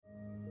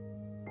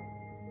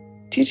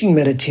Teaching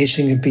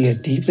meditation can be a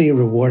deeply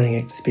rewarding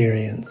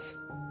experience.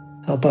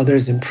 Help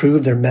others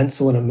improve their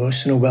mental and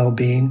emotional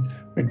well-being,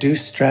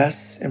 reduce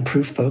stress,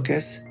 improve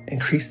focus,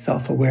 increase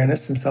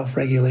self-awareness and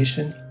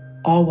self-regulation,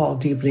 all while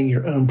deepening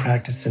your own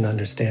practice and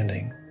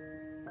understanding.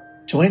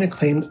 Join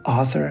acclaimed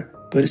author,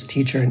 Buddhist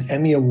teacher, and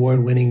Emmy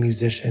Award-winning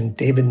musician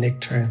David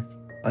Nichtern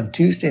on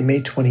Tuesday,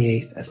 May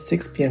 28th at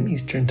 6 p.m.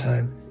 Eastern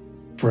Time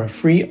for a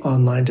free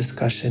online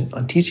discussion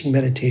on teaching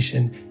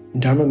meditation in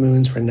Dharma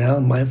Moon's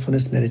renowned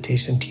mindfulness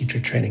meditation teacher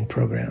training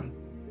program.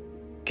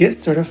 Get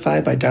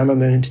certified by Dharma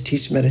Moon to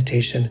teach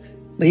meditation,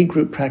 lead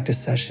group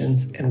practice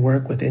sessions, and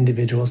work with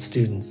individual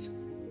students.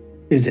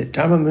 Visit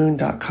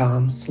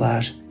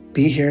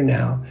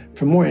dharmamoon.com/BeHereNow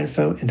for more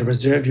info and to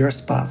reserve your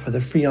spot for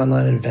the free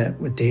online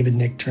event with David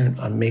Nichtern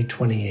on May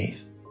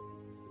 28th.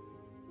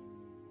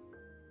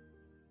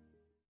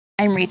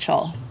 I'm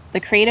Rachel, the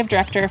creative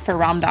director for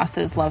Ram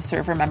Dass's Love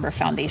Serve Remember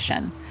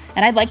Foundation,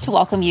 and I'd like to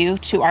welcome you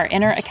to our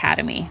Inner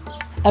Academy,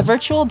 a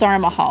virtual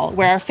Dharma hall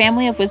where our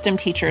family of wisdom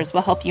teachers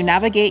will help you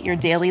navigate your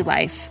daily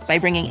life by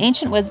bringing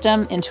ancient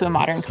wisdom into a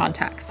modern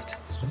context.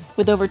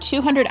 With over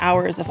 200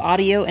 hours of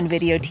audio and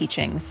video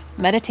teachings,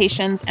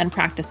 meditations, and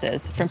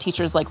practices from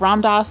teachers like Ram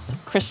Dass,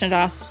 Krishna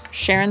Das,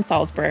 Sharon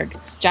Salzberg,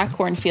 Jack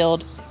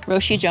Kornfield,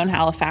 Roshi Joan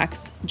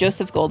Halifax,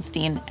 Joseph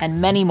Goldstein, and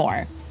many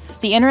more,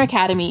 the Inner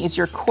Academy is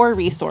your core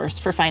resource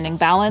for finding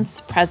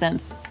balance,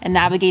 presence, and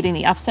navigating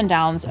the ups and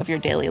downs of your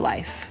daily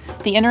life.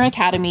 The Inner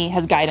Academy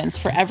has guidance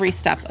for every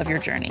step of your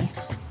journey.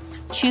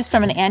 Choose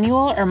from an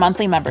annual or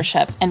monthly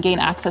membership and gain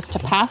access to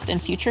past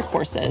and future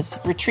courses,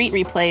 retreat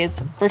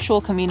replays,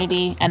 virtual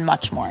community, and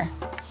much more.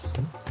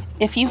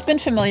 If you've been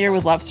familiar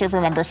with Love Serve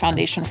Remember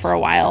Foundation for a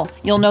while,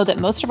 you'll know that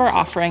most of our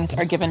offerings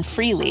are given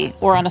freely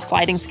or on a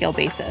sliding scale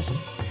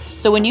basis.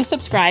 So when you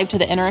subscribe to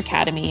the Inner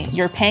Academy,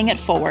 you're paying it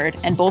forward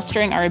and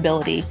bolstering our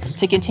ability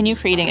to continue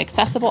creating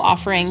accessible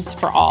offerings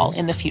for all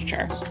in the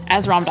future,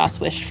 as Ram Dass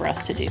wished for us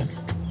to do.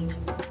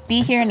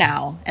 Be here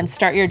now and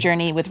start your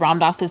journey with Ram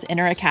Dass's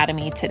Inner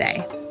Academy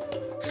today.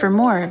 For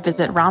more,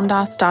 visit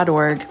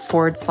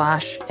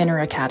ramdass.org/Inner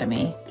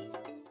Academy.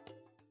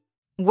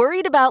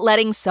 Worried about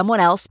letting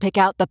someone else pick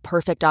out the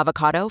perfect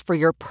avocado for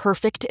your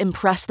perfect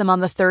impress them on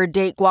the third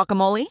date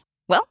guacamole?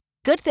 Well,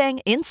 good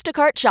thing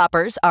Instacart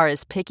shoppers are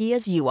as picky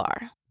as you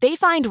are. They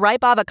find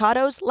ripe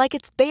avocados like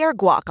it's their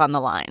guac on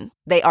the line.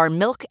 They are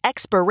milk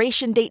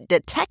expiration date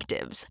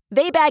detectives.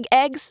 They bag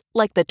eggs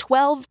like the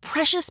 12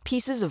 precious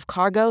pieces of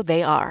cargo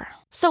they are.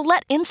 So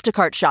let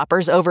Instacart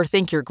shoppers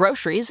overthink your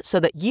groceries so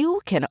that you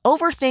can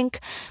overthink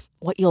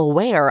what you'll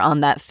wear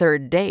on that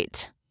third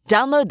date.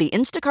 Download the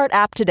Instacart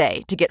app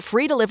today to get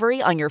free delivery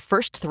on your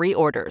first 3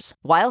 orders,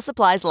 while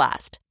supplies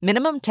last.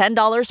 Minimum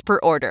 $10 per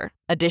order.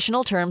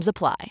 Additional terms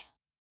apply.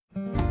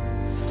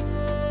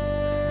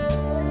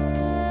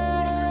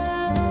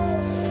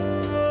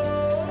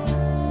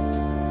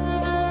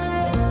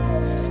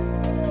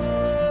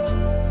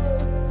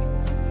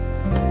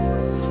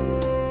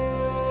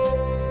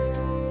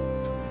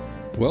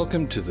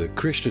 Welcome to the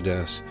Krishna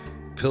Das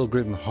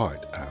Pilgrim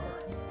Heart Hour.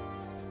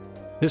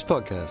 This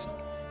podcast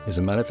is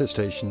a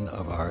manifestation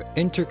of our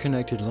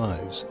interconnected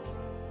lives,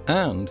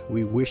 and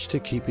we wish to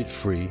keep it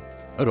free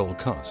at all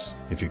costs,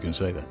 if you can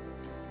say that.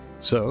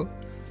 So,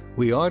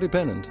 we are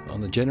dependent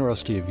on the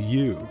generosity of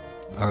you,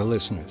 our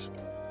listeners.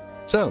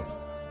 So,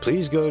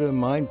 please go to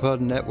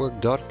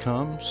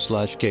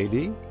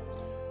mindpodnetwork.com/KD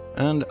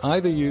and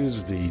either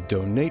use the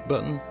donate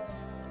button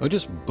or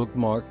just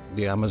bookmark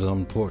the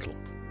Amazon portal.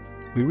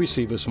 We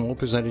receive a small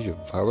percentage of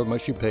however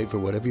much you paid for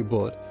whatever you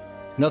bought.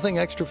 Nothing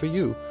extra for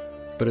you,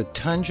 but a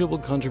tangible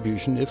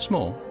contribution, if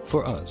small,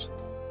 for us.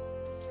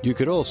 You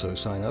could also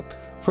sign up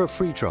for a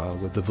free trial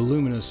with the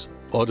voluminous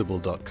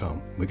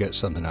audible.com. We get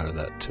something out of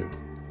that too.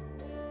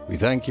 We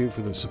thank you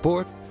for the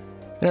support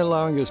and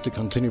allowing us to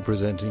continue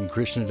presenting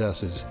Krishna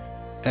Das's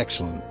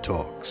excellent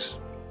talks.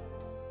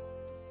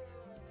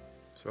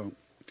 So,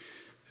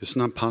 it's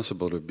not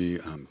possible to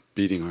be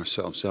beating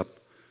ourselves up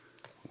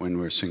when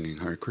we're singing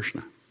Hare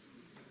Krishna.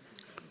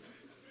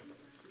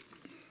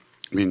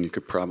 I mean, you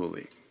could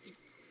probably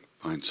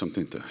find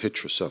something to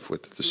hit yourself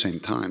with at the same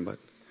time, but it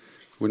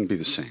wouldn't be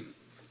the same.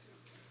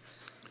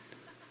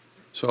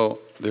 So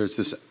there's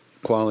this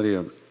quality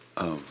of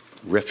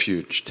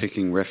refuge,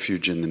 taking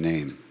refuge in the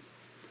name.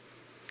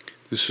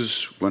 This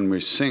is when we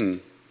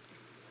sing,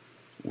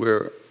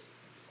 we're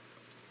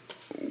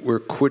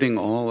quitting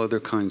all other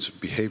kinds of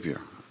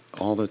behavior,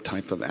 all the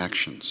type of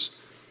actions,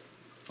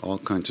 all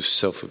kinds of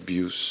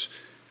self-abuse,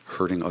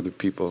 hurting other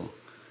people,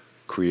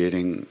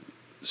 creating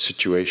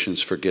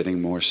situations for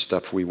getting more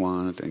stuff we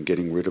want and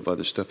getting rid of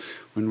other stuff.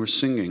 When we're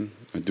singing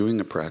or doing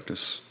a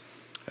practice,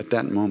 at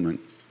that moment,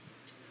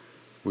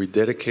 we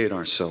dedicate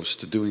ourselves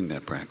to doing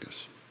that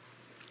practice.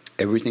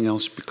 Everything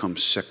else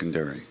becomes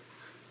secondary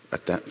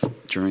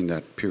during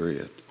that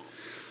period.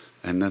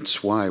 And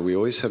that's why we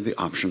always have the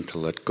option to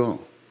let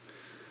go.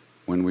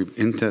 When we're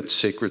in that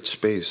sacred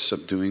space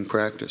of doing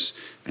practice,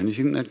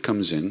 anything that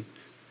comes in,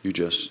 you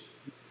just,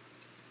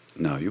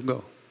 now you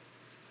go.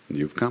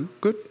 You've come,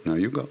 good, now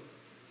you go.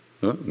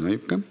 Now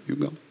you've come, you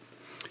go.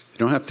 You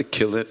don't have to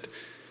kill it.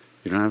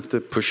 You don't have to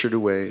push it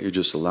away. You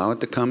just allow it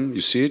to come.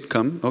 You see it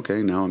come.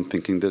 Okay, now I'm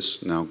thinking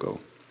this. Now go.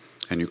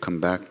 And you come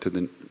back to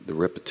the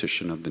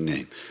repetition of the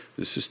name.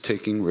 This is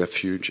taking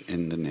refuge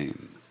in the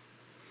name.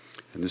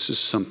 And this is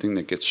something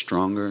that gets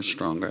stronger and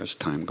stronger as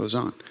time goes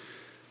on.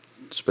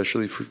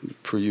 Especially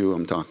for you,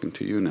 I'm talking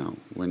to you now.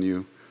 When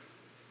you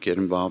get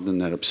involved in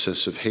that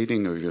obsessive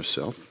hating of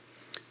yourself,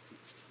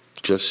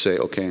 just say,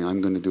 okay,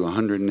 I'm going to do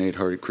 108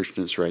 Hare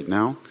Krishnas right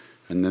now,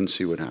 and then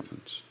see what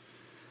happens.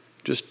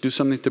 Just do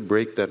something to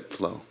break that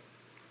flow.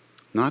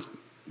 Not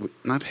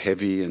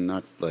heavy and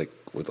not like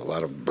with a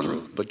lot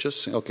of but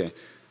just say, okay,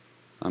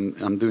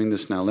 I'm doing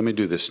this now. Let me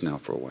do this now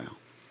for a while.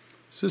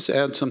 So just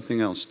add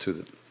something else to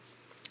it.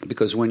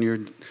 Because when you're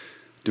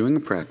doing a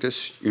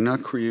practice, you're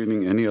not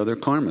creating any other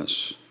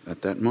karmas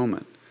at that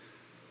moment.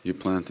 You're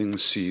planting the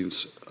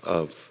seeds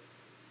of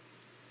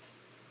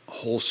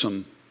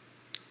wholesome,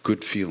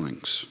 good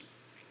feelings.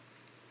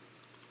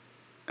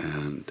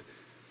 And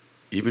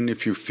even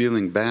if you're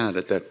feeling bad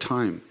at that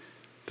time,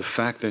 the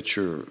fact that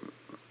you're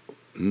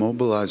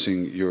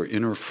mobilizing your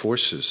inner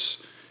forces,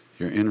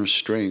 your inner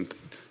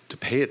strength, to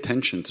pay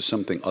attention to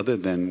something other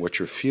than what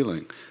you're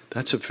feeling,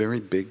 that's a very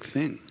big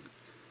thing.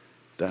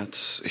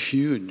 That's a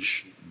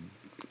huge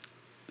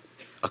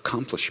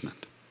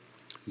accomplishment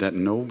that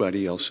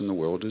nobody else in the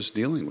world is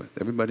dealing with.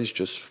 Everybody's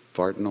just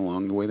farting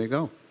along the way they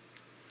go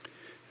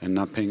and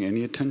not paying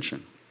any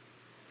attention.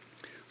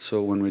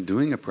 So when we're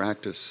doing a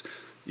practice,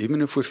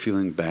 even if we're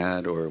feeling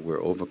bad or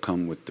we're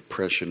overcome with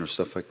depression or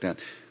stuff like that,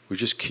 we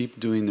just keep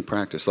doing the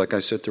practice. Like I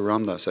said to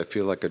Ram Dass, I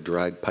feel like a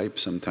dried pipe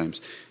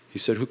sometimes. He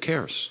said, who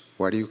cares?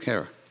 Why do you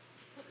care?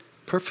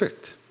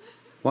 Perfect.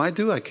 Why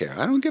do I care?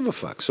 I don't give a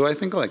fuck. So I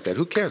think like that.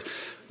 Who cares?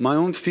 My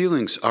own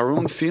feelings, our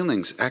own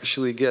feelings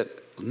actually get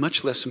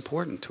much less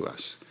important to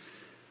us.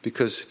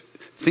 Because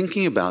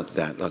thinking about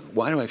that, like,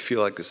 why do I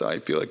feel like this? I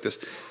feel like this.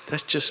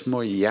 That's just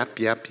more yap,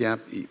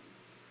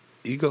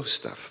 ego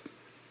stuff.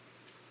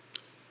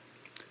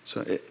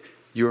 So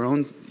your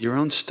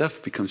own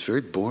stuff becomes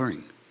very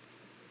boring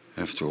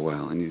after a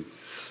while. And you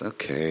say,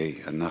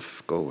 okay,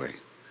 enough, go away.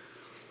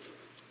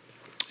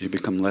 You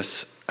become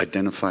less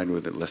identified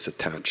with it, less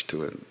attached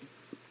to it.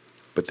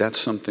 But that's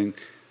something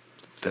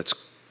that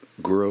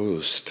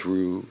grows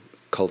through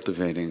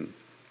cultivating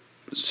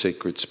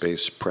sacred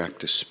space,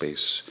 practice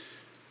space,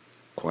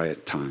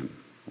 quiet time,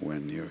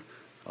 when you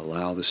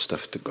allow this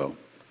stuff to go.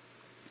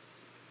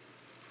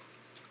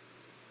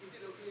 Is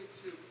it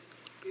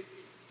okay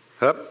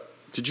to... Up.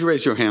 Did you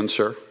raise your hand,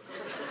 sir?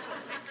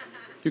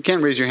 You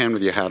can't raise your hand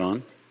with your hat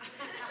on.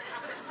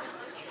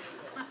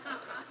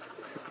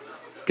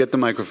 Get the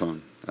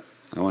microphone.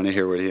 I want to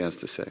hear what he has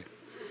to say.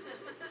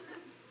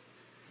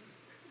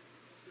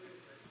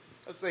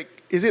 I was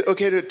like, is it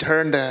okay to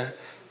turn the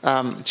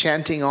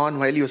chanting on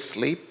while you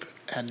sleep?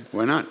 And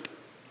Why not?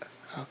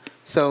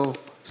 so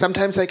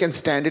sometimes I can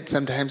stand it,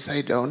 sometimes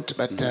I don't.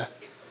 But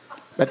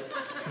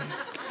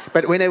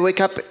when I wake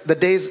up, the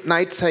days,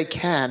 nights I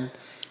can.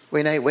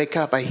 When I wake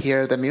up, I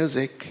hear the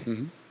music.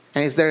 Mm-hmm.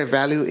 And is there a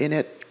value in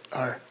it,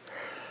 or?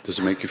 Does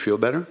it make you feel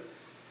better?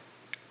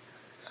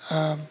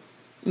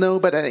 No,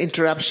 but an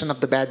interruption of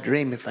the bad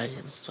dream if I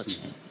am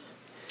switching.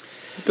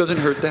 It doesn't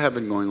hurt to have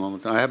it going all the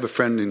time. I have a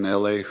friend in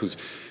L.A. who's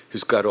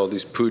got all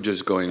these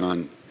pujas going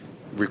on,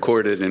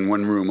 recorded in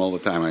one room all the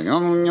time. Like,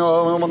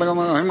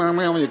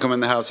 you come in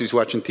the house, he's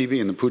watching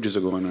TV, and the pujas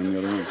are going on in the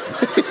other room.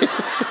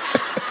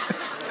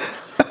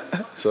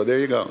 So there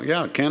you go.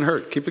 Yeah, it can't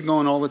hurt. Keep it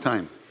going all the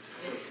time.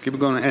 Keep it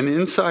going. And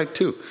inside,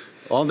 too.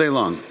 All day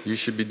long, you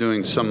should be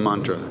doing some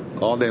mantra.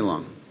 All day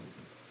long.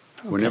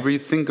 Okay. Whenever you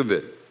think of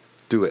it,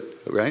 do it,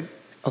 right?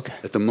 Okay.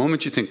 At the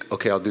moment you think,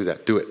 okay, I'll do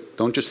that, do it.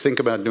 Don't just think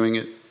about doing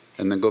it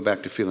and then go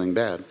back to feeling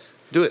bad.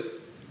 Do it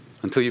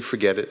until you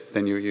forget it.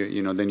 Then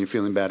then you're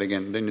feeling bad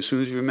again. Then as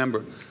soon as you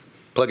remember,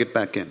 plug it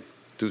back in.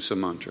 Do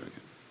some mantra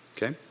again.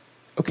 Okay?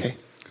 Okay.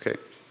 Okay.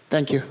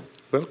 Thank you.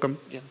 Welcome.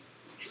 Yeah.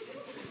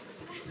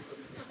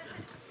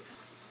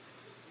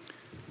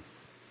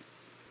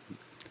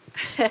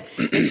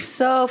 It's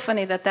so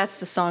funny that that's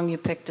the song you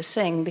picked to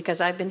sing, because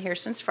I've been here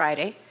since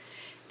Friday,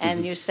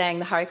 and you sang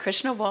the Hare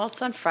Krishna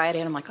Waltz on Friday,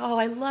 and I'm like, oh,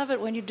 I love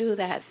it when you do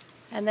that.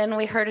 And then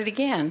we heard it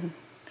again,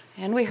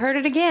 and we heard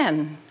it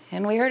again,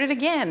 and we heard it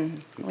again.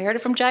 We heard it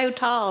from Jai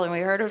Uttal, and we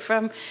heard it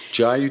from...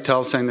 Jai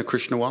Uttal sang the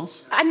Krishna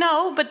Waltz? I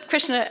know, but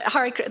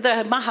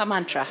the Maha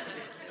Mantra.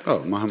 Oh,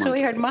 Maha Mantra. So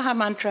we heard Maha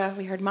Mantra,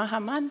 we heard Maha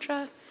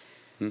Mantra,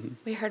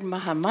 we heard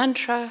Maha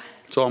Mantra.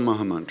 It's all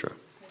Maha Mantra.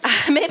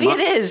 Maybe it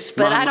is,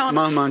 but I don't...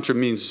 Maha Mantra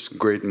means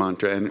great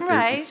mantra, and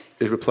right.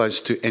 it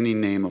applies to any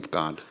name of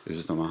God,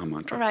 is the Maha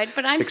Mantra. Right,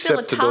 but I'm still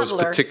a toddler. Except to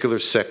those particular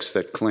sects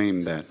that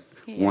claim that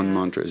one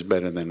mantra is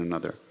better than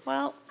another.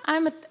 Well,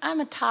 I'm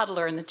a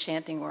toddler in the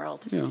chanting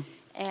world. Yeah.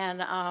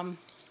 And I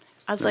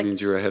was that like...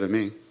 means you're ahead of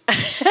me.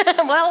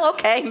 Well,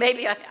 okay,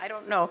 maybe, I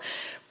don't know.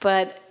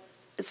 But,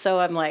 so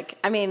I'm like,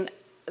 I mean,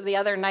 the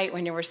other night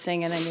when you were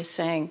singing and you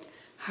sang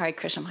Hare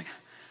Krishna, I'm like,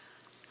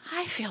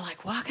 I feel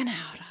like walking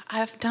out.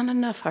 I've done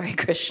enough Hare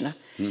Krishna.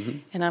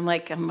 And I'm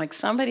like,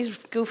 somebody's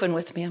goofing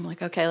with me. I'm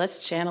like, okay, let's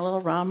chant a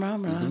little Ram,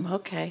 Ram, Ram.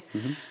 Okay.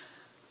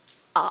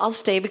 I'll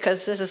stay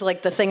because this is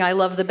like the thing I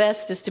love the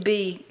best is to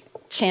be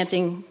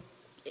chanting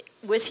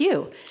with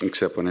you.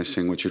 Except when I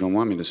sing what you don't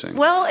want me to sing.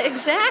 Well,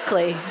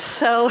 exactly.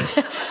 So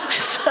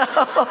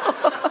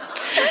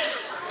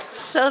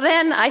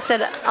then I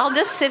said, I'll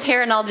just sit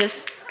here and I'll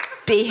just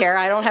be here.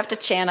 I don't have to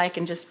chant. I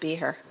can just be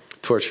here.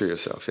 Torture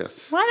yourself,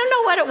 yes. Well, I don't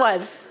know what it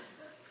was.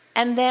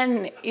 And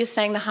then you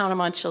sang the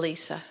Hanuman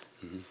Chalisa.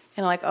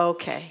 And I'm like,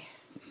 okay,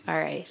 all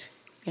right.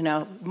 You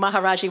know,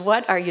 Maharaji,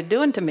 what are you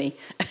doing to me?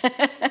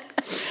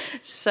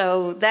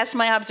 So that's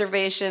my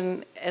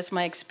observation as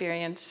my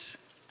experience.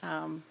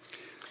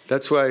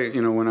 That's why,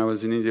 you know, when I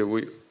was in India,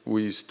 we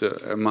used to,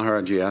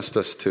 Maharaji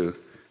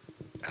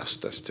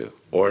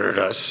ordered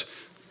us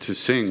to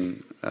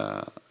sing,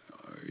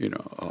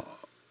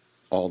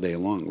 all day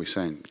long. We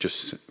sang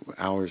just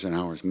hours and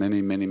hours,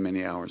 many, many,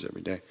 many hours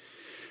every day.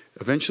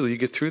 Eventually you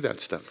get through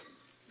that stuff.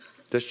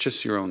 That's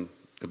just your own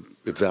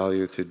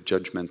evaluated,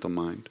 judgmental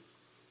mind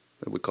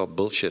that we call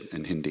bullshit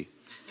in Hindi.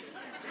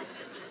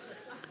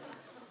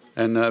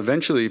 And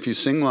eventually, if you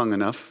sing long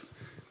enough,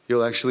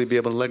 you'll actually be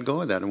able to let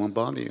go of that. It won't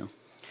bother you.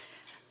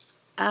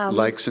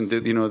 Likes and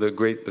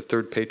the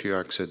third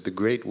patriarch said, the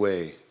great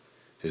way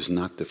is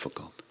not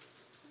difficult.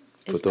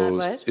 Is not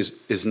what?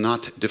 Is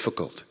not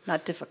difficult.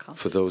 Not difficult.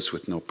 For those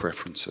with no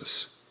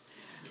preferences.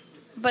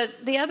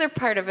 But the other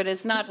part of it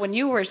is not when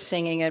you were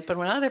singing it, but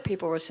when other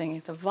people were singing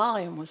it, the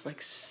volume was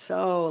like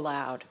so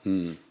loud.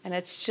 And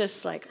it's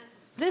just like,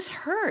 this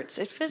hurts.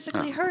 It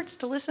physically hurts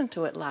to listen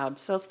to it loud.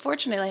 So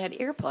fortunately I had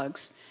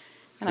earplugs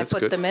and That's I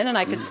put good. them in and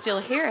I could still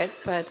hear it.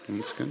 But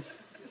That's good.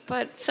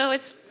 But so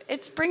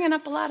it's bringing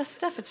up a lot of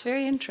stuff. It's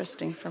very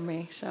interesting for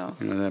me. So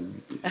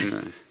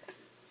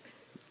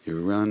you're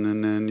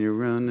running and you're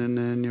running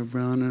and you're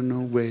running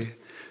away.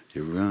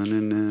 You're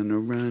running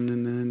and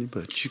running,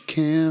 but you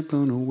can't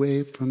run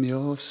away from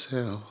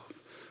yourself.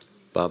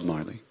 Bob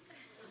Marley.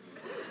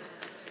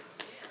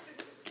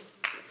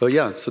 Well,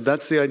 yeah, so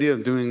that's the idea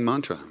of doing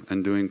mantra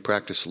and doing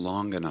practice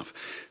long enough.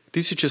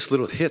 These are just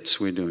little hits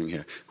we're doing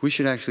here. We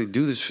should actually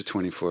do this for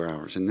 24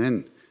 hours, and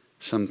then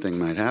something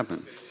might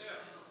happen.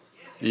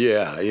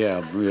 Yeah.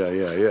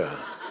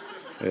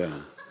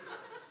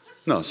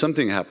 No,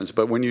 something happens.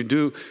 But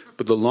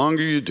the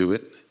longer you do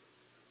it,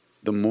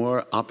 the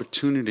more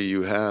opportunity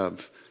you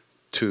have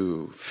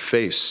to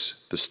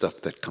face the stuff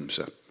that comes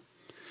up.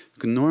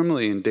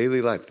 Normally in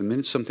daily life, the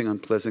minute something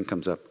unpleasant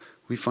comes up,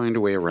 we find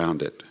a way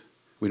around it.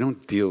 We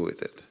don't deal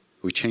with it.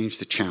 We change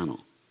the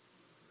channel.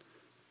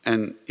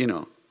 And,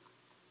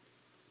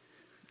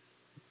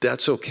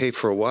 that's okay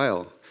for a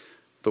while.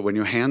 But when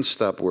your hands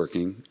stop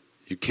working,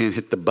 you can't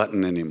hit the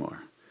button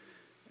anymore.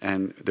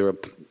 And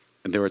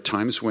there are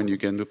times when you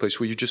get into a place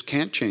where you just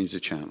can't change the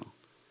channel.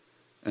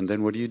 And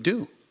then what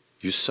do?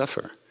 You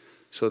suffer.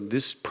 So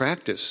this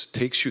practice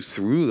takes you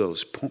through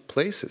those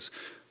places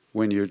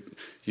when you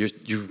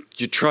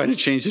try to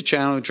change the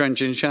channel,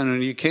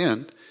 and you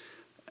can't.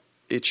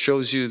 It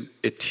shows you,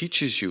 it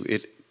teaches you,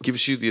 it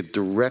gives you the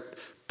direct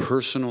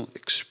personal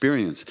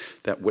experience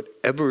that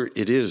whatever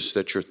it is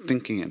that you're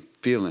thinking and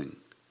feeling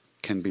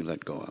can be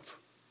let go of.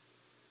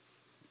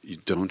 You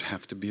don't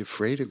have to be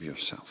afraid of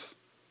yourself.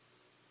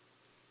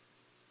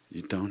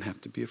 You don't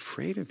have to be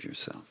afraid of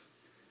yourself.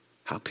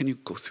 How can you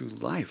go through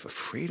life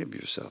afraid of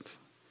yourself?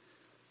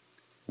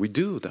 We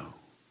do, though.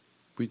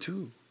 We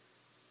do.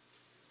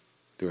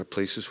 There are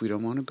places we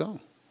don't want to go.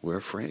 We're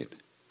afraid.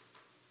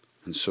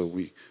 And so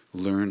we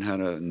learn how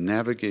to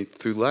navigate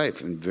through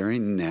life in very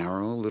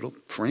narrow little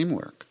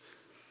framework.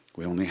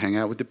 We only hang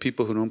out with the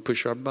people who don't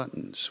push our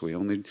buttons. We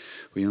only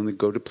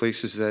go to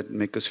places that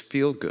make us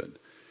feel good.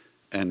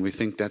 And we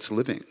think that's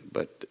living,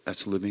 but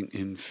that's living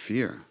in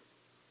fear.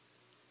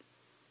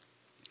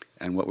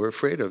 And what we're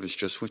afraid of is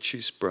just what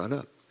she's brought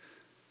up.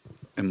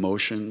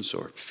 Emotions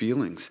or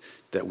feelings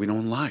that we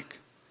don't like.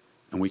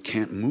 And we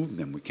can't move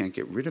them. We can't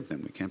get rid of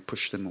them. We can't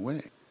push them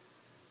away.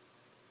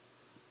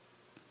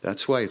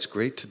 That's why it's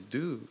great to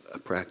do a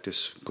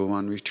practice, go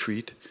on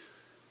retreat,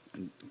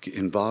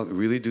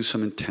 really do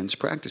some intense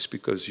practice,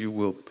 because you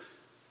will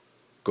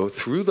go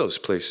through those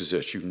places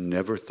that you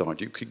never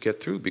thought you could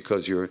get through,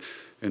 because you're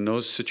in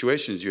those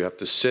situations you have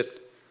to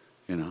sit,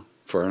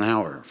 for an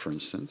hour, for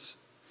instance.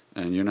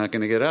 And you're not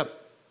going to get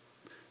up.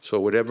 So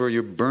whatever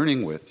you're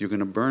burning with, you're going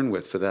to burn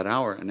with for that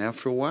hour. And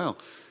after a while,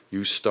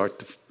 you start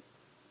to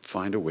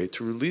find a way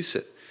to release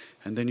it.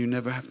 And then you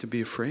never have to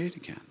be afraid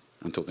again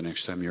until the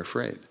next time you're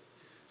afraid.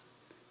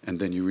 And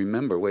then you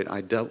remember, wait,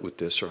 I dealt with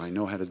this, or I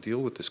know how to deal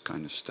with this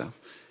kind of stuff.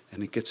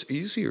 And it gets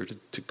easier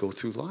to go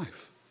through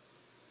life.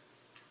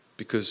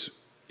 Because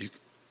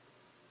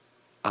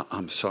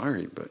I'm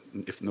sorry, but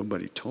if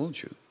nobody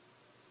told you,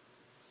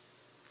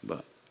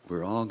 but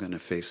we're all going to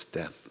face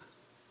death.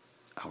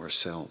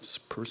 Ourselves,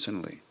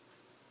 personally,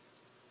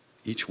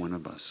 each one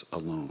of us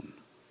alone.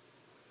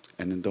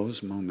 And in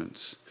those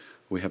moments,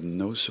 we have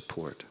no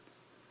support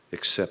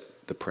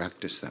except the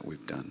practice that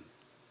we've done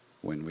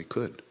when we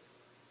could.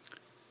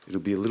 It'll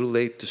be a little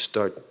late to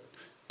start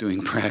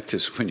doing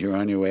practice when you're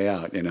on your way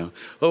out, you know.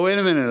 Oh, wait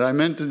a minute, I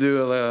meant to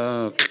do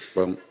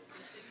well.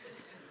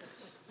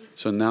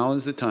 So now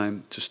is the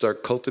time to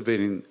start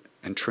cultivating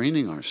and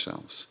training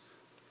ourselves.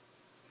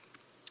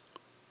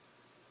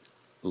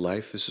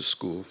 Life is a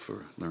school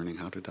for learning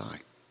how to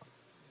die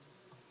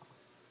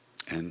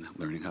and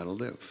learning how to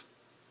live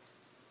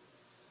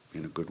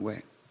in a good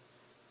way.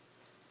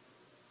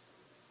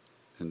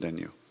 And then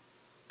you.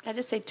 Can I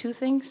just say two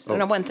things? Oh.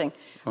 No, one thing.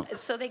 Oh.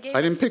 So they gave I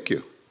us- didn't pick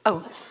you.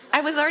 Oh,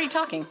 I was already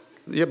talking.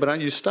 Yeah, but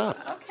you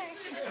stopped. Okay.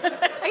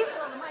 I still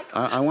have the mic.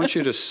 I want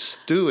you to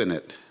stew in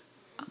it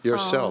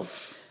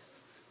yourself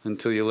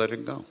until you let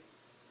it go.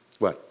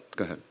 What?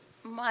 Go ahead.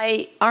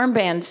 My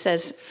armband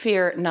says,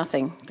 fear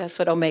nothing. That's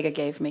what Omega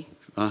gave me.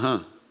 Uh-huh.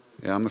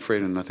 Yeah, I'm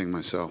afraid of nothing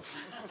myself.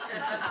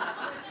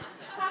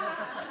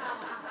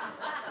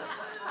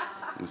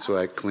 That's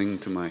why I cling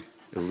to my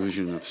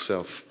illusion of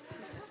self.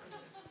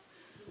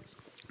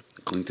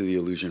 Cling to the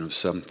illusion of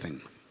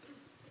something.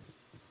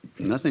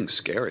 Nothing's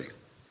scary.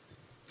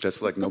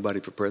 Just like nobody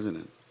for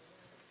president.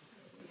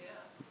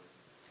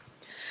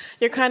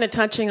 You're kind of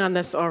touching on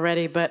this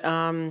already, but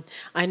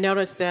I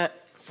noticed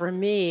that for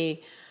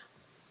me,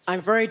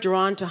 I'm very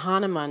drawn to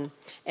Hanuman,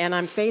 and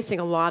I'm facing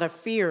a lot of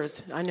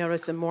fears. I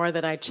notice the more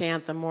that I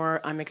chant, the more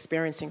I'm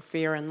experiencing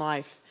fear in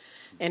life.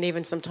 And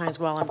even sometimes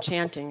while I'm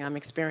chanting, I'm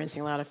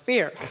experiencing a lot of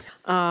fear.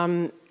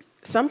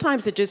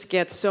 Sometimes it just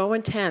gets so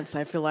intense,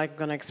 I feel like I'm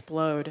going to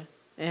explode.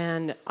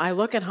 And I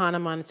look at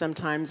Hanuman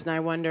sometimes, and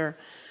I wonder,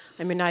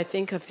 I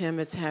think of him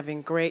as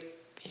having great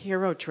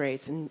hero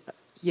traits, and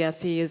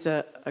yes, he is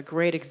a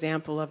great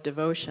example of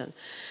devotion.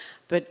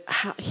 But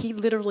he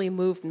literally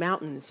moved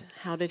mountains.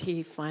 How did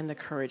he find the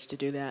courage to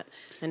do that?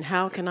 And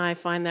how can I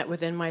find that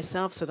within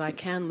myself so that I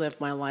can live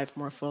my life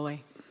more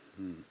fully?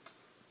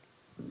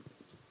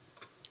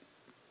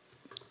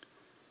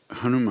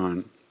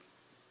 Hanuman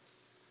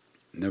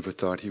never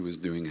thought he was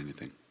doing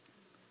anything.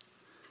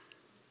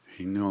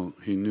 He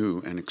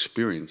knew and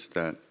experienced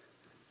that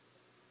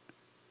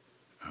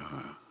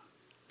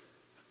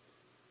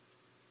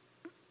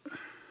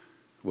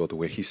the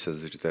way he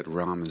says it is that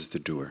Ram is the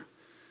doer.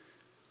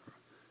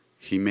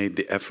 He made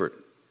the effort,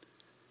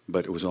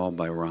 but it was all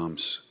by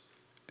Ram's.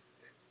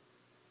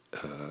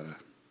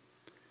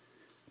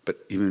 But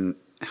even,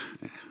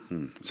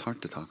 it's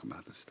hard to talk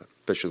about this stuff,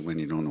 especially when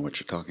you don't know what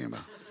you're talking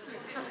about.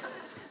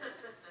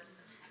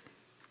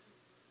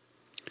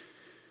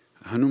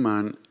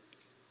 Hanuman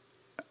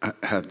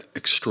had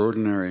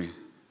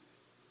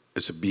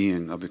is a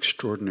being of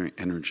extraordinary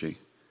energy,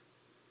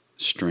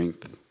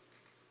 strength,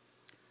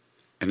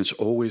 and it's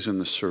always in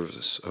the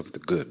service of the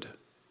good,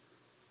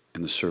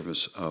 in the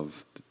service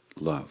of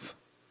love,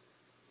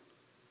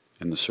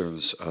 in the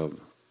service of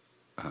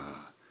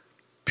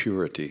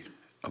purity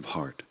of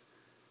heart.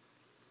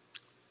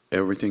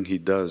 Everything he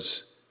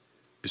does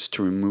is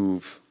to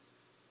remove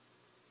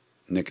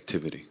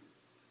negativity.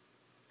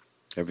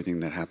 Everything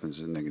that happens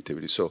is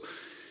negativity. So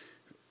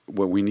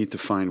what we need to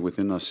find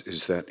within us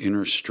is that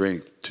inner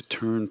strength to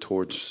turn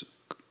towards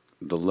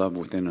the love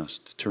within us,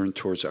 to turn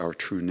towards our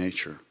true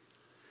nature.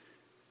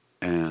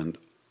 And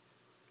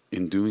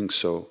in doing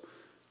so,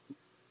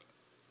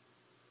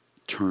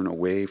 turn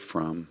away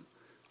from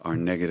our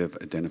negative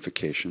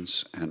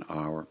identifications and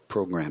our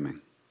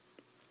programming.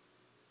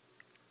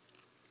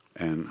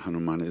 And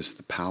Hanuman is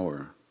the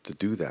power to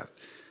do that.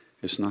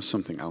 It's not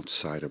something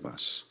outside of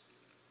us.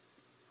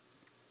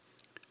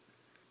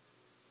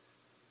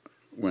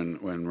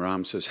 When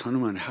Ram says,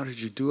 Hanuman, how did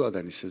you do all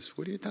that? He says,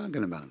 what are you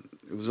talking about?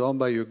 It was all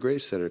by your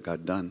grace that it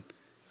got done.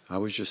 I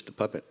was just a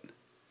puppet.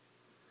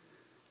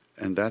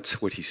 And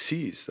that's what he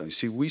sees. You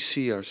see, we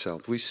see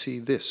ourselves. We see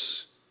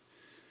this.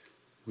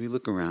 We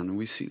look around and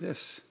we see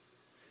this.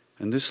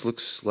 And this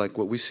looks like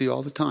what we see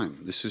all the time.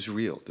 This is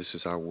real. This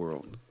is our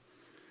world.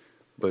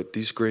 But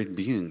these great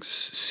beings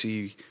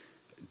see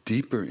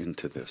deeper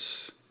into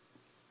this.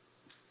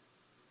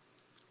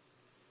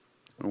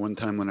 One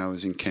time when I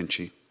was in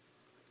Kenchi,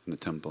 in the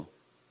temple,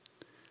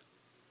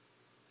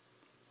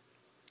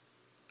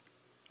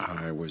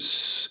 it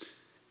was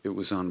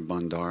on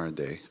Bandara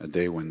Day, a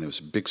day when there was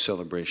a big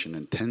celebration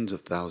and tens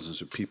of thousands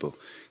of people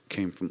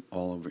came from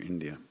all over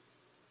India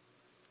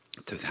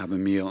to have a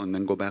meal and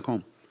then go back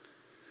home.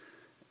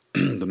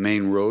 The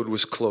main road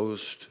was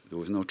closed. There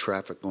was no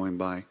traffic going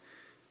by.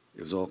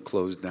 It was all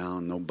closed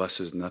down, no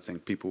buses, nothing.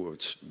 People were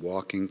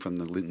walking from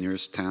the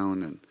nearest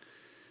town, and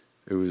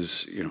it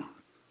was,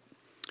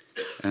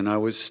 And I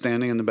was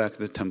standing in the back of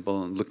the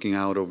temple and looking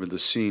out over the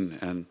scene,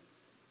 and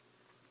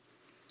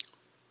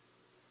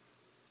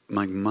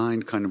my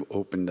mind kind of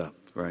opened up,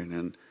 right?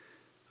 And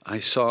I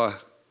saw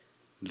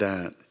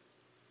that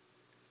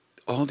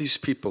all these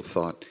people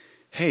thought,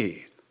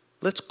 hey,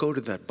 let's go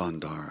to that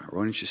Bandara.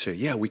 Why don't you say,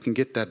 yeah, we can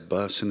get that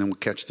bus, and then we'll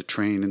catch the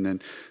train, and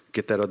then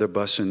get that other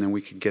bus, and then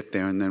we can get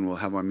there, and then we'll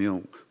have our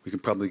meal. We can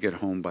probably get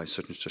home by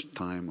such and such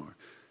time. Or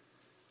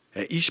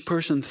each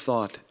person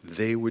thought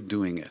they were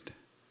doing it.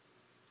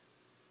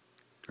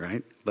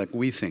 Right? Like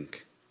we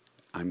think,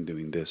 I'm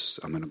doing this,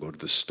 I'm going to go to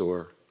the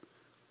store,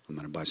 I'm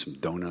going to buy some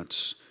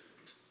donuts,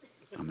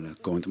 I'm going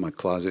to go into my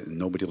closet and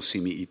nobody will see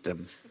me eat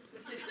them.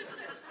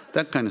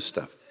 That kind of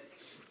stuff.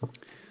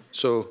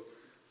 So,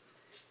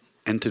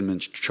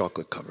 Entenmann's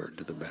chocolate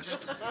covered are the best.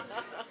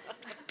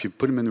 If you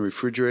put them in the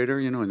refrigerator,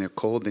 and they're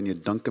cold, then you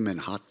dunk them in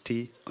hot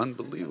tea.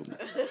 Unbelievable.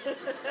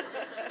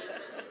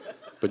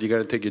 But you got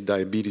to take your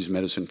diabetes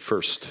medicine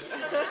first.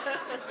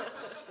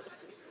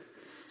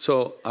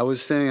 So I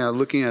was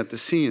looking at the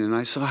scene, and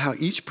I saw how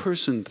each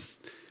person's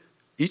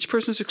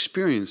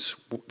experience,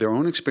 their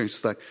own experience,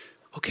 is like,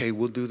 okay,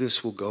 we'll do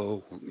this, we'll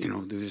go,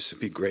 do this, it'd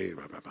be great,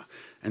 blah, blah, blah.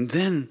 And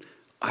then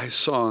I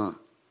saw,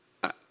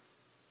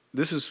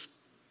 this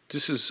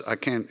is, I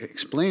can't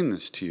explain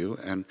this to you,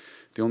 and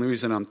the only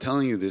reason I'm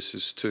telling you this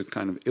is to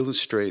kind of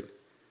illustrate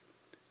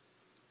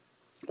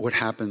what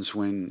happens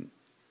when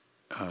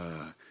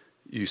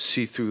you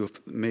see through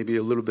maybe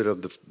a little bit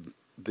of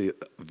the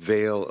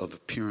veil of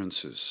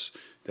appearances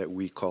that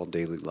we call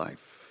daily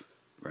life,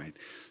 right?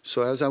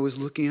 So as I was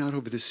looking out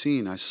over the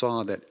scene, I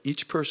saw that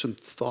each person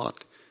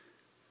thought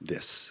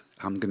this,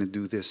 I'm going to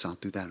do this, I'll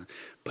do that.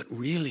 But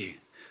really,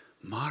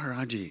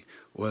 Maharaji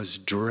was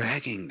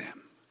dragging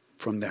them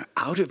from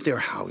out of their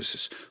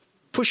houses,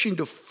 pushing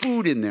the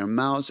food in their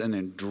mouths and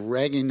then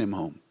dragging them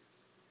home.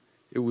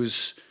 It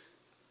was,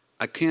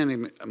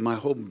 my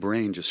whole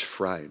brain just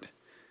fried.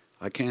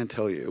 I can't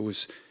tell you. It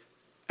was,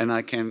 and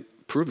I can't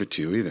prove it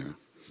to you either.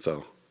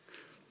 So,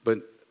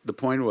 but the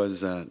point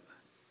was that,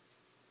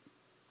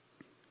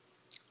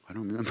 I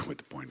don't remember what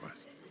the point was.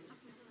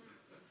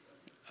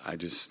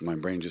 My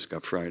brain just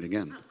got fried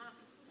again.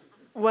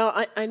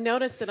 Well, I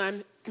noticed that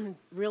I'm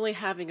really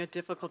having a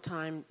difficult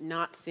time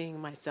not seeing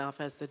myself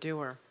as the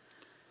doer.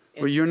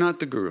 Well, you're not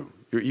the guru.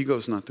 Your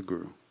ego's not the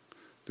guru.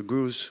 The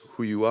guru's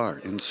who you are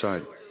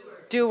inside.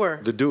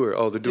 Doer. The doer.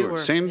 Oh, the doer. Doer.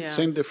 Same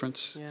Yeah.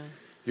 difference. Yeah.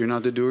 You're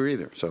not the doer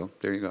either. So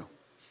there you go.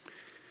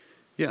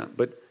 Yeah,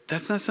 but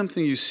that's not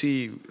something you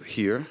see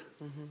here.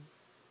 Mm-hmm.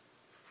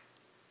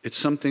 It's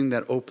something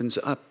that opens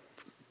up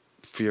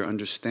for your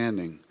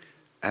understanding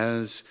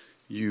as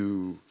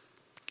you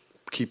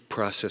keep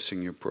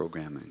processing your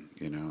programming,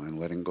 and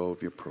letting go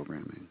of your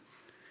programming.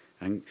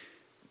 And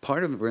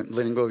part of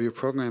letting go of your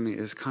programming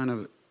is kind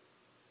of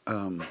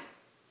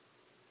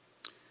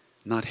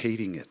not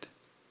hating it.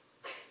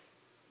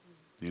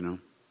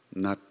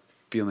 Not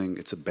feeling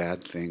it's a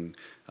bad thing.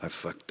 I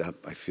fucked up.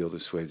 I feel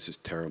this way. This is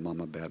terrible.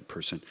 I'm a bad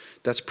person.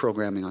 That's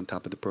programming on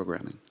top of the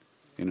programming,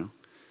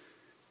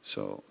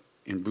 So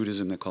in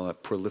Buddhism, they call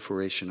it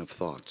proliferation of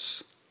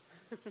thoughts.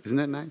 Isn't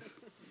that nice?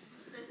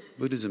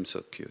 Buddhism's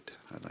so cute.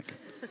 I like it.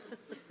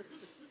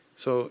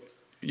 So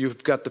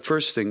you've got the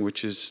first thing,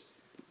 which is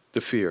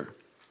the fear.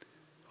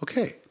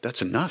 Okay,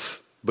 that's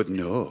enough. But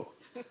no.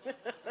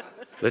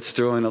 Let's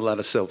throw in a lot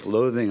of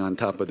self-loathing on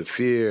top of the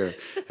fear,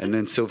 and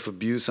then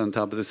self-abuse on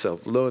top of the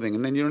self-loathing,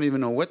 and then you don't even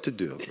know what to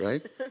do,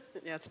 right?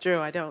 Yeah, it's true.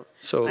 I don't.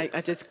 So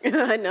I just,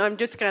 I'm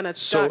just kind of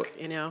stuck,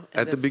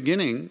 At the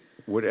beginning,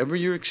 whatever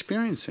you're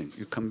experiencing,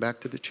 you come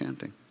back to the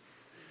chanting.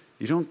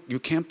 You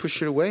can't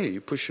push it away. You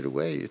push it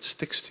away, it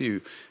sticks to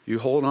you. You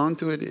hold on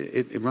to it,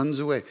 it runs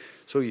away.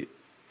 So you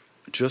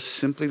just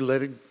simply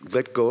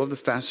let go of the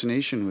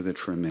fascination with it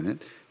for a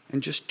minute,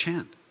 and just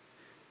chant,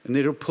 and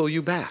it'll pull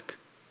you back.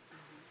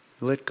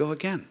 Let go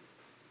again.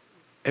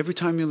 Every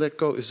time you let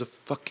go is a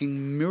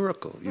fucking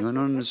miracle. You don't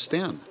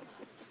understand.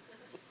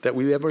 That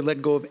we ever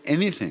let go of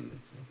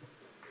anything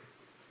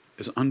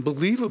is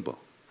unbelievable.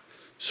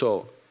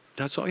 So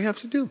that's all you have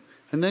to do.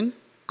 And then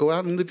go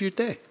out and live your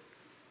day.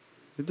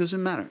 It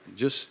doesn't matter.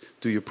 Just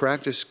do your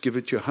practice, give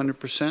it your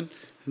 100%,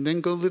 and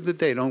then go live the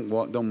day. Don't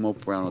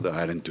mope around all day.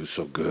 I didn't do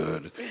so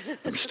good.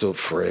 I'm still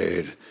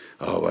afraid.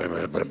 Oh,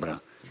 blah, blah, blah.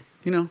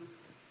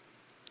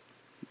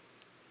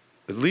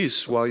 At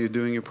least while you're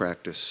doing your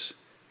practice,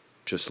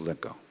 just let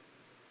go.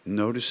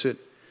 Notice it.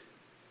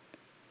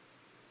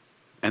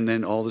 And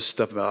then all this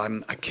stuff about,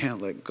 I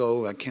can't let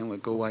go, why can't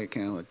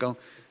I let go?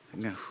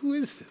 And now, who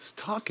is this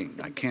talking?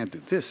 I can't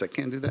do this, I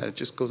can't do that. It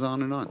just goes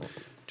on and on.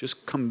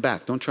 Just come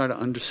back. Don't try to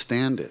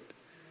understand it.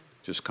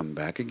 Just come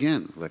back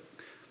again.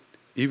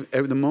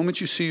 The moment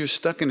you see you're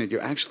stuck in it,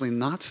 you're actually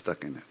not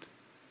stuck in it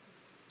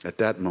at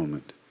that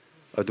moment.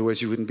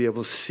 Otherwise, you wouldn't be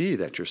able to see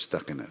that you're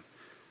stuck in it.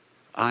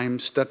 I'm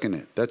stuck in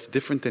it. That's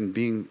different than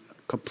being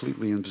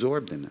completely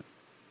absorbed in it.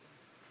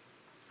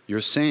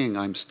 You're saying,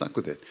 I'm stuck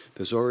with it.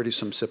 There's already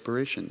some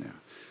separation there.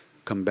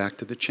 Come back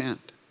to the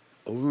chant.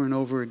 Over and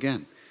over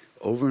again.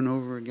 Over and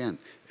over again.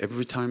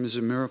 Every time is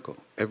a miracle.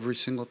 Every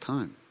single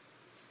time.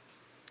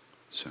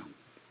 So. Okay.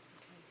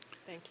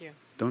 Thank you.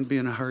 Don't be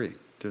in a hurry.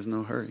 There's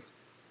no hurry.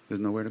 There's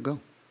nowhere to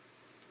go.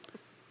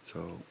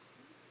 So,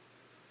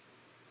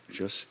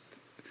 just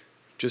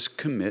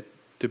commit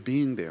to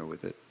being there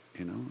with it,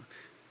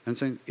 And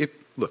saying,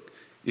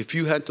 if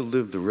you had to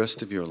live the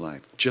rest of your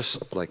life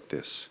just like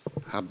this,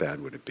 how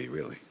bad would it be,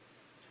 really?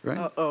 Right?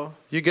 Uh-oh.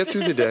 You get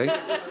through the day.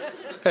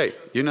 Hey,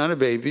 you're not a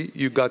baby.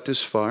 You got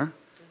this far.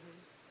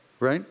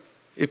 Right?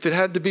 If it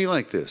had to be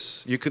like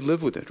this, you could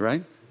live with it,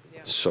 right?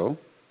 Yeah. So?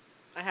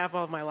 I have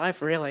all my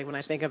life, really, when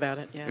I think about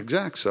it, yeah.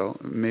 Exactly. So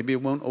maybe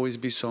it won't always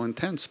be so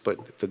intense,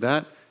 but for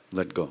that,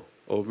 let go.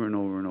 Over and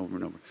over and over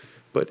and over.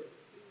 But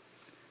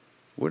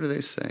what do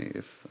they say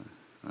if,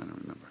 I don't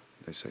remember,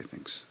 they say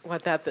things.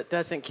 What, that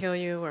doesn't kill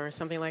you or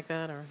something like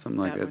that? Or something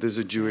like that. There's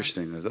a Jewish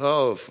thing.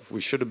 If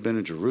we should have been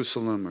in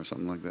Jerusalem or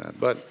something like that.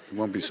 But it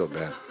won't be so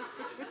bad.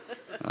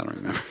 I don't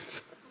remember.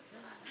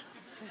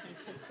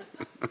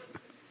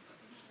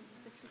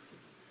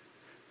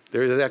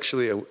 There is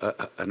actually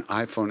an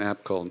iPhone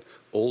app called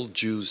Old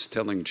Jews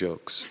Telling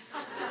Jokes.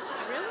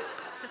 Really?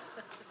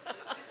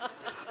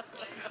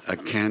 I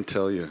can't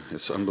tell you.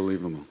 It's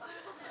unbelievable.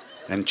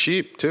 And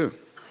cheap, too.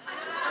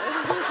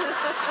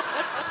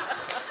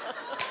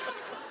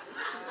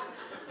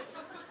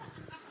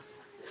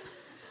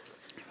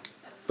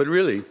 But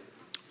really,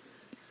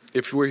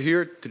 if we're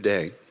here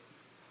today,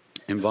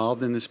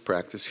 involved in this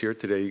practice here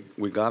today,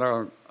 we got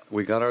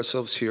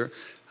ourselves here.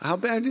 How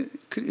bad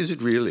is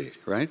it really,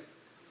 right?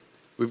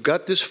 We've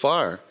got this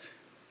far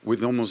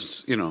with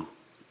almost,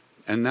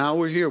 and now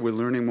we're here. We're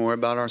learning more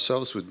about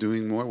ourselves. We're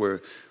doing more.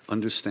 We're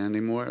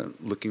understanding more.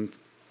 Looking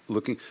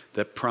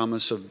that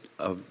promise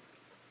of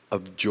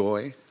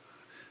joy,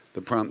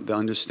 the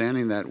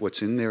understanding that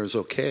what's in there is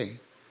okay.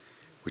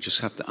 We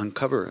just have to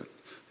uncover it.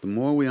 The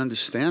more we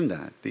understand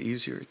that, the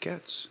easier it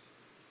gets.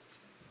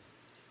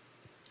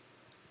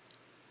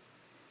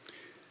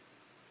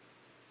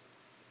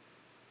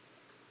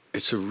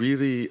 It's a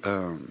really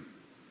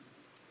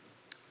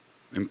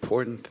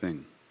important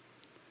thing,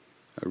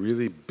 a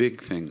really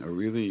big thing, a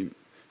really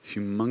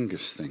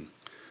humongous thing,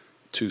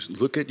 to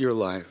look at your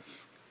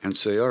life and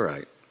say, all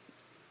right,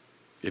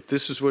 if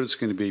this is what it's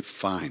going to be,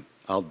 fine,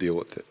 I'll deal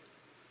with it.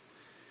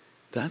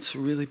 That's a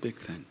really big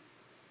thing.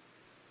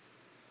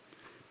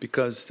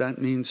 Because that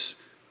means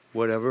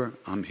whatever,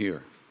 I'm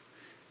here.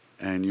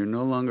 And you're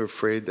no longer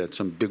afraid that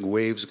some big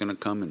wave's going to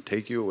come and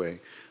take you away.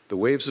 The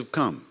waves have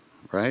come,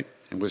 right?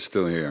 And we're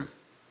still here.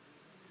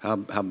 How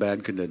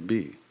bad could that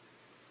be?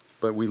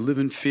 But we live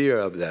in fear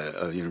of that,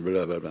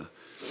 blah, blah, blah.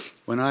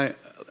 When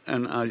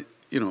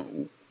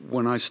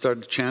I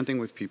started chanting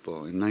with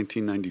people in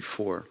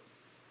 1994,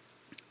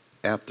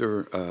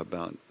 after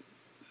about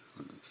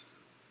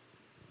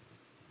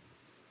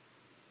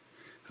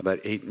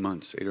 8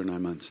 or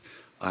 9 months,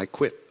 I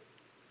quit.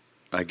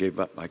 I gave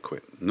up. I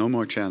quit. No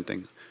more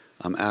chanting.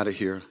 I'm out of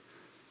here.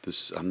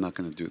 I'm not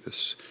going to do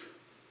this.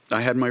 I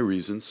had my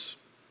reasons,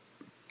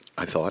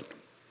 I thought.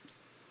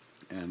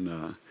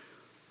 And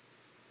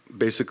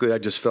basically I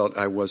just felt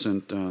I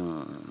wasn't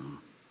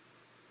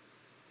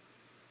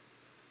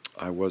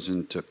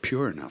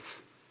pure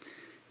enough.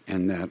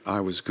 And that I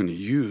was going to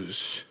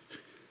use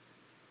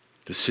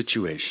the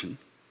situation.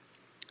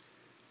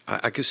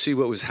 I could see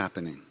what was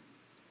happening.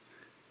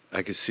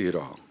 I could see it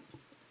all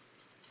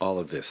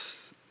of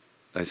this.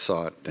 I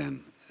saw it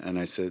then. And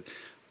I said,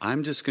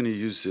 I'm just going to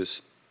use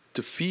this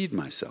to feed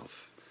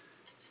myself,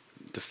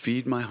 to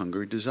feed my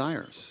hungry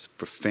desires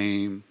for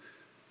fame,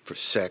 for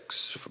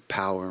sex, for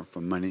power, for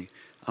money.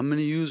 I'm going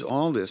to use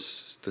all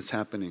this that's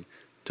happening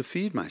to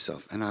feed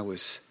myself. And I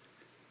was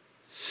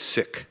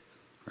sick,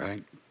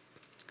 right?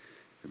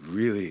 It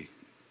really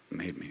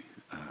made me,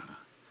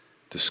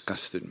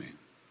 disgusted me.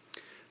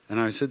 And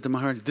I said to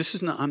my heart,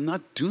 I'm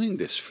not doing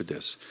this for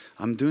this.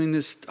 I'm doing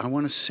this, I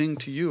want to sing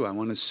to you. I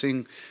want to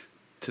sing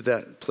to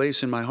that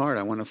place in my heart.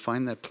 I want to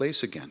find that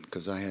place again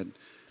because I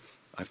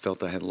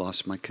felt I had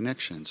lost my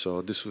connection.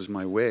 So this was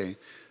my way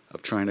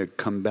of trying to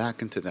come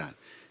back into that.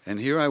 And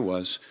here I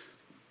was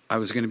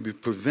going to be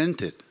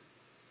prevented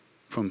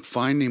from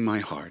finding my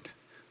heart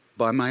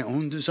by my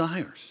own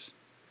desires.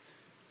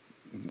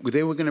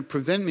 They were going to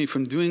prevent me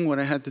from doing what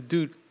I had to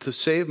do to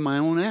save my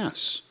own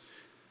ass.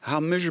 How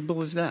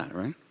miserable is that,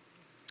 right?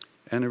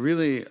 And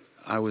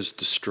I was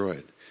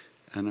destroyed.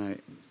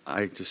 And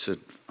I just said,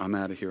 I'm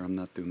out of here, I'm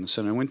not doing this.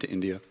 And I went to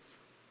India.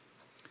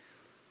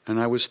 And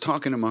I was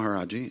talking to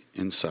Maharaji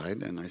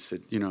inside, and I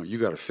said, you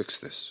got to fix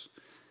this.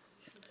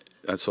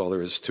 That's all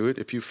there is to it.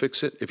 If you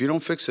fix it, if you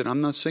don't fix it, I'm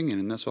not singing,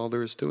 and that's all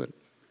there is to it.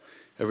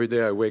 Every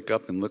day I wake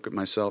up and look at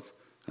myself,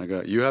 and I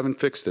go, you haven't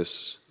fixed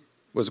this.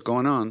 What's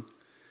going on?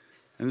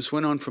 And this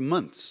went on for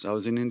months. I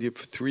was in India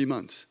for 3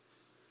 months.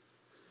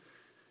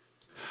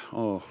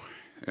 Oh,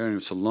 and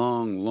it's a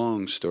long,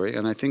 long story,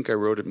 and I think I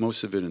wrote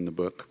most of it in the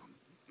book.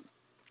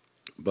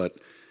 But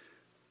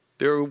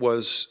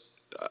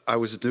I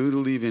was due to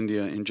leave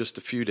India in just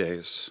a few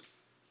days.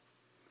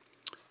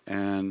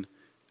 And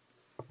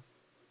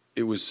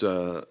it was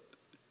the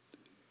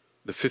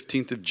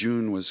 15th of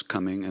June was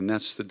coming, and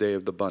that's the day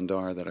of the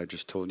Bandar that I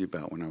just told you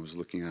about when I was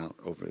looking out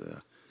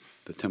over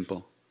the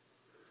temple.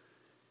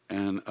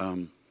 And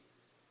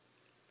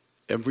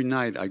every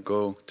night I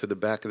go to the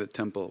back of the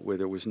temple where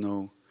there was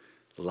no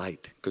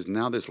light, because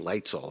now there's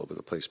lights all over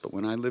the place. But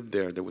when I lived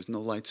there was no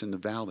lights in the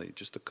valley,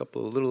 just a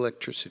couple of little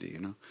electricity,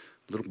 a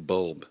little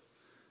bulb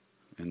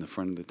in the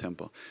front of the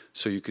temple.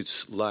 So you could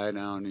lie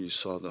down and you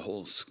saw the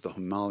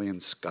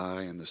Himalayan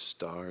sky and the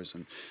stars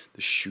and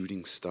the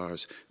shooting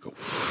stars go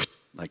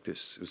like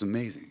this. It was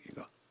amazing. You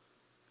go.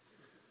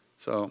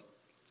 So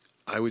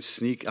I would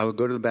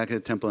go to the back of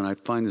the temple and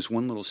I'd find this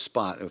one little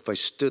spot. If I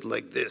stood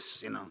like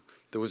this,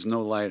 there was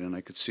no light and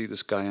I could see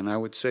this guy, and I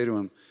would say to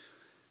him,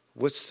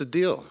 What's the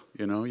deal?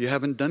 You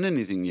haven't done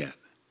anything yet.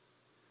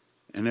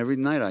 And every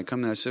night I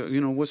come there, I say,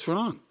 what's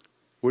wrong?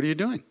 What are you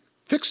doing?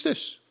 Fix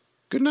this.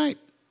 Good night.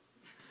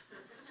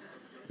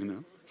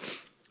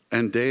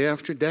 And day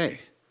after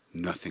day,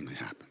 nothing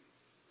happened.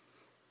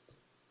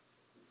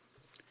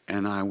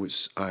 And I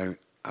was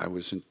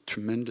in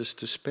tremendous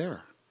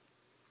despair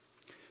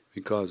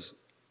because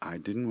I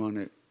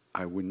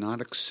would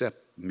not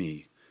accept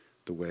me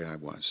the way I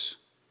was.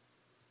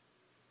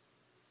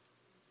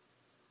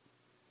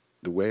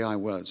 The way I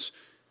was,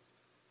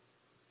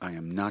 I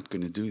am not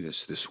going to do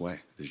this way.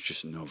 There's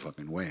just no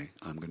fucking way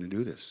I'm going to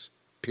do this.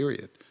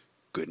 Period.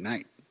 Good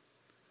night.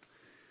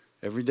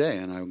 Every day,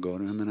 and I would go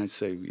to him and I'd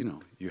say,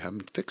 you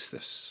haven't fixed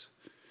this.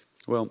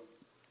 Well,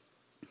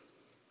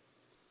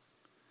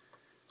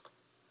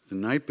 the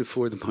night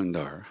before the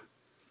Bhandara,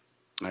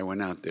 I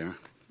went out there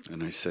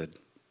and I said,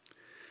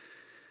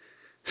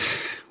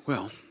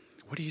 well,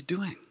 what are you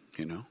doing,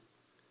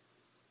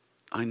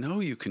 I know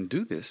you can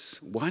do this.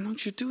 Why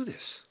don't you do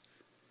this?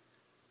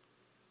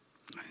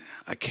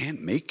 I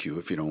can't make you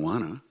if you don't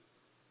want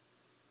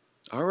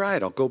to. All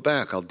right, I'll go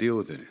back. I'll deal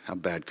with it. How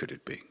bad could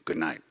it be? Good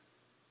night.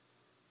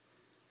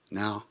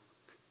 Now,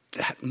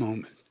 that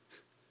moment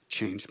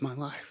changed my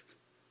life.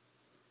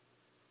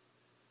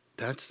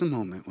 That's the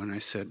moment when I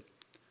said,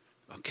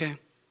 okay,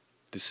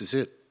 this is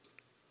it.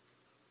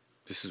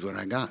 This is what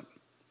I got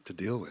to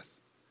deal with.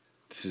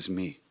 This is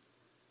me.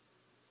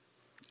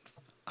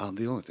 I'll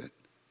deal with it.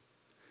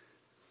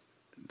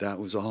 That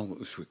was all that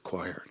was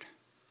required.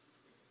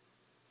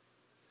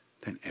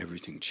 Then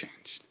everything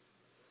changed.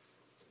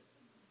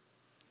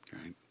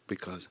 Right?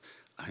 Because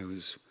I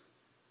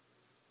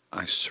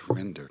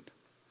surrendered.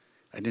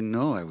 I didn't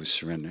know I was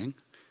surrendering.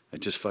 I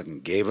just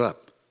fucking gave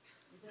up.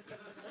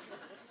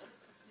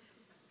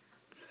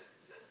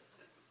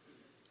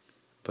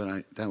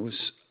 But that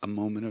was a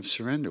moment of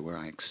surrender where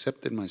I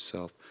accepted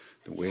myself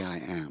the way I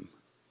am.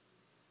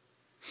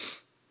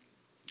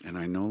 And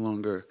I no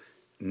longer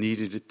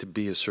needed it to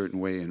be a certain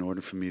way in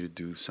order for me to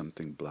do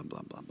something, blah,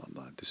 blah, blah, blah,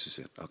 blah. This is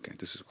it. Okay,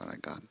 this is what I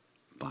got.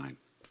 Fine.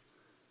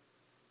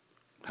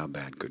 How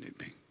bad could it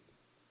be?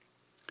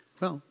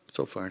 Well,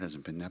 so far it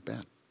hasn't been that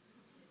bad.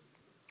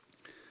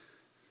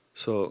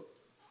 So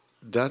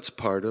that's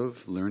part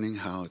of learning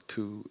how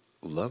to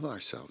love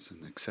ourselves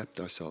and accept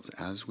ourselves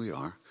as we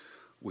are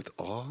with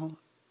all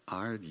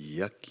our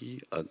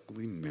yucky,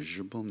 ugly,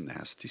 miserable,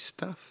 nasty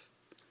stuff.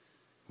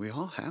 We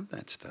all have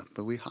that stuff,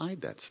 but we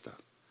hide that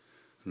stuff.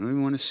 We don't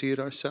even want to see it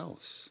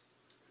ourselves.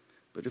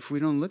 But if we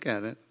don't look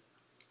at it,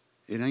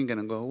 it ain't going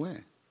to go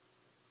away.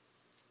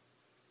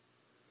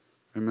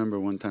 I remember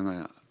one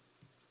time,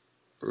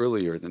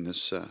 earlier than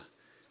this,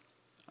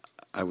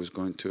 I was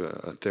going to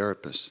a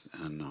therapist,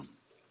 and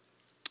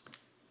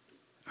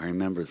I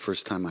remember the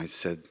first time I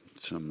said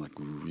some like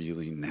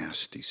really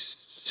nasty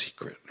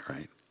secret,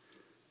 right?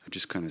 I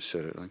just kind of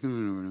said it like,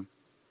 and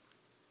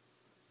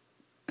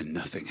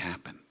nothing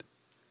happened.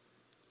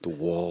 The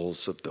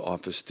walls of the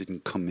office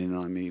didn't come in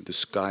on me. The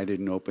sky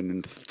didn't open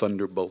and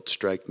thunderbolt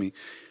strike me.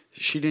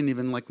 She didn't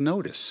even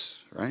notice,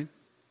 right?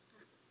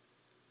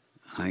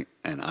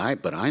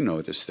 But I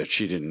noticed that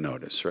she didn't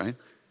notice, right?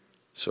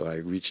 So I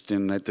reached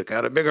in and I took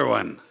out a bigger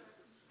one.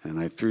 And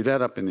I threw that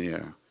up in the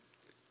air.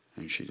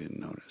 And she didn't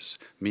notice.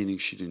 Meaning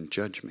she didn't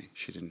judge me.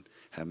 She didn't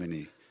have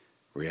any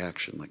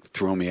reaction, like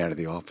throw me out of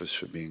the office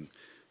for being,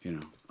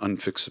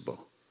 unfixable,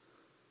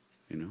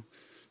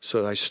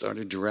 So I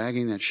started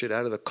dragging that shit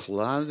out of the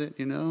closet,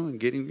 and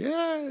getting,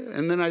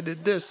 and then I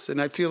did this,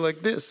 and I feel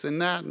like this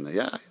and that, and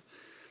yeah.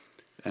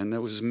 And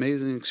that was an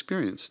amazing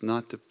experience,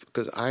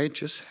 because I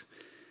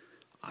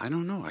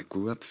don't know, I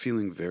grew up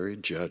feeling very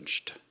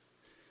judged.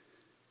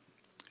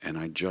 And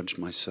I judged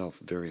myself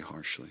very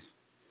harshly.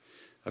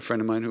 A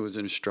friend of mine who was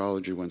an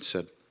astrologer once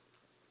said,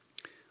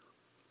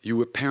 you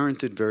were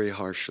parented very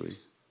harshly,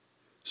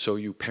 so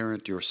you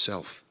parent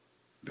yourself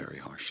very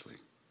harshly.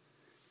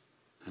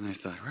 And I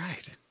thought,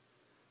 right.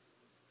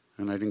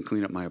 And I didn't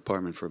clean up my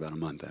apartment for about a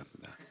month after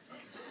that.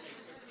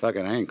 Fuck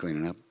it, I ain't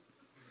cleaning up.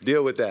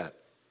 Deal with that.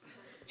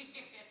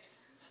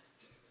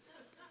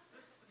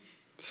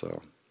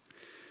 So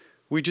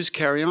we just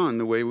carry on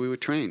the way we were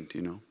trained,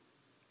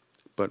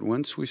 But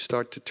once we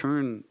start to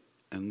turn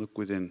and look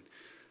within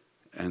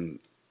and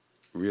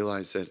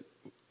realize that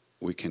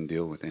we can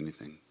deal with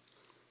anything,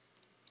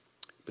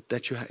 but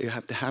that you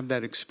have to have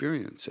that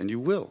experience, and you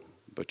will,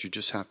 but you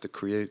just have to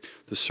create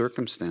the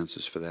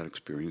circumstances for that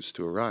experience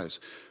to arise,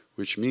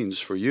 which means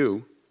for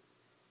you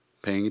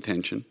paying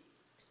attention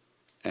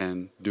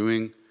and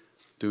doing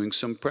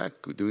some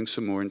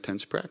more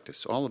intense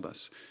practice, all of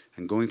us,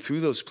 and going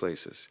through those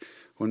places.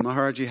 When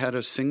Maharaji had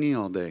us singing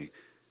all day,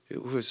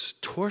 it was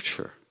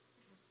torture.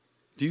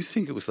 Do you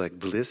think it was like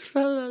bliss?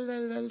 La, la, la,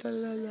 la, la,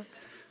 la, la.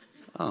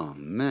 Oh,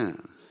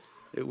 man.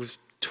 It was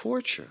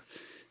torture.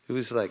 It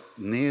was like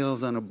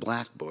nails on a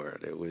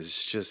blackboard. It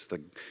was just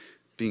like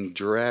being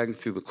dragged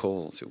through the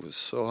coals. It was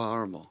so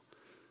horrible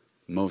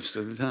most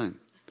of the time.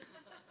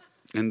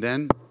 And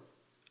then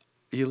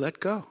you let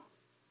go.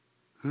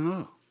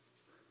 Oh,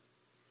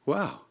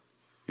 wow.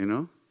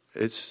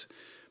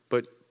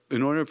 But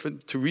in order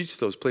to reach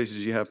those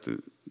places, you have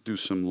to do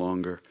some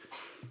longer.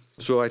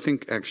 So I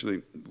think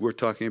actually we're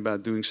talking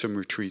about doing some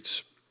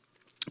retreats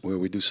where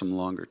we do some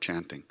longer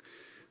chanting,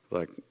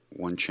 like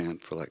one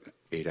chant for like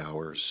 8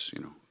 hours.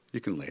 You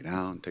can lay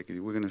down, take it.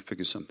 We're going to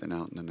figure something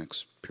out in the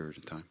next period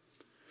of time.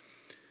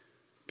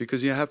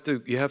 Because you have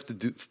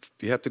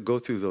to go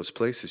through those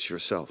places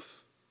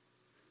yourself.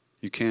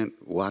 You can't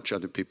watch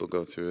other people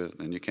go through it,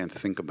 and you can't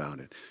think about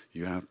it.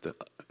 You have to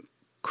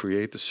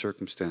create the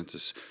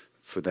circumstances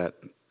for that,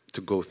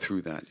 to go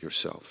through that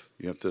yourself.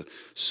 You have to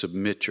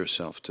submit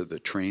yourself to the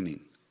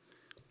training.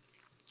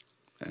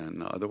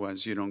 And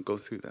otherwise you don't go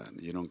through that.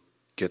 You don't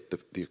get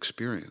the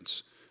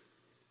experience.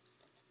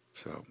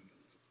 So.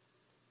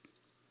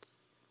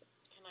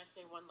 Can I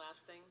say one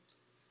last thing?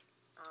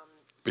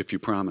 If you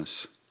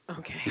promise.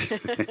 Okay.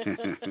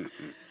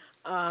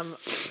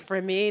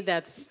 For me,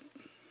 that's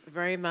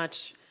very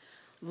much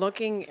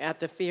looking at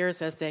the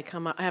fears as they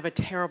come up. I have a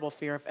terrible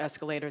fear of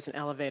escalators and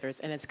elevators,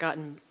 and it's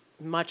gotten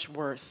much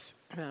worse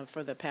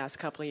for the past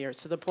couple of years,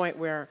 to the point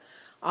where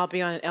I'll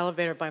be on an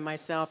elevator by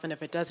myself, and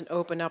if it doesn't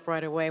open up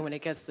right away when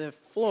it gets to the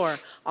floor,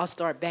 I'll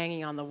start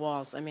banging on the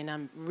walls. I mean,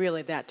 I'm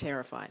really that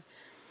terrified.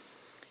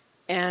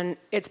 And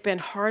it's been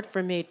hard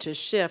for me to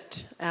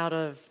shift out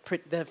of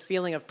the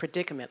feeling of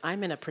predicament.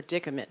 I'm in a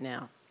predicament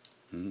now.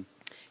 Mm-hmm.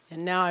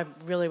 And now I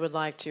really would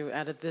like to,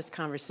 out of this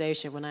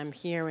conversation, what I'm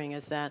hearing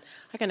is that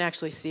I can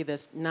actually see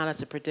this not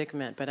as a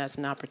predicament, but as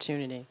an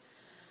opportunity.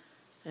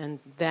 And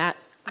that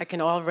I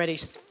can already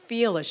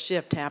feel a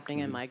shift happening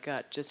in my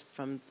gut just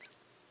from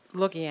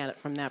looking at it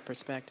from that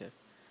perspective.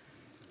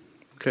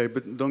 Okay,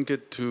 but don't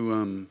get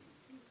too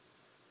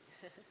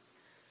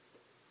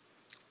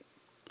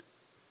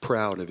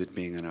proud of it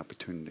being an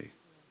opportunity.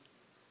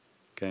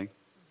 Okay?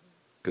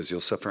 Because you'll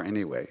suffer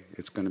anyway.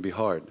 It's going to be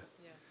hard.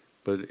 Yeah.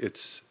 But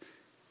it's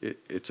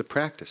a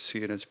practice. See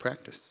it as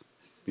practice.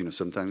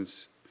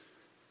 Sometimes,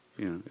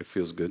 it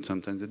feels good.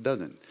 Sometimes it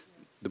doesn't.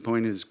 Yeah. The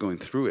point is going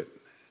through it,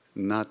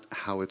 not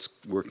how it's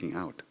working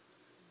out.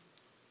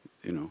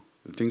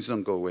 Things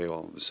don't go away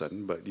all of a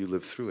sudden, but you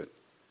live through it.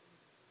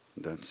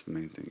 That's the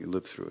main thing. You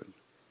live through it.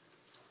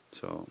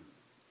 So,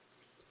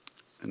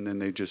 and then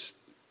they just,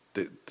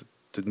 the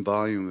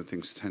volume of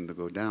things tend to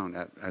go down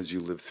as you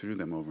live through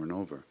them over and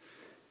over,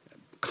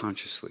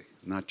 consciously,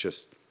 not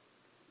just,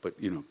 but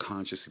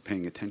consciously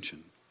paying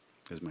attention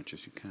as much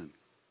as you can.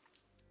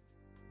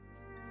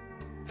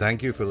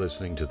 Thank you for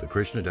listening to the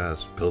Krishna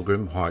Das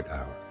Pilgrim Heart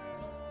Hour.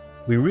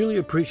 We really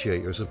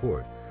appreciate your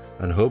support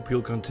and hope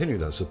you'll continue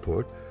that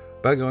support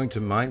by going to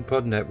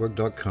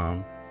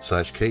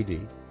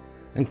mindpodnetwork.com/KD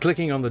and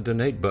clicking on the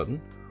donate button,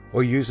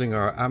 or using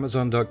our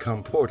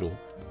Amazon.com portal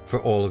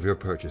for all of your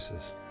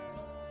purchases.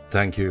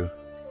 Thank you.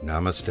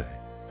 Namaste.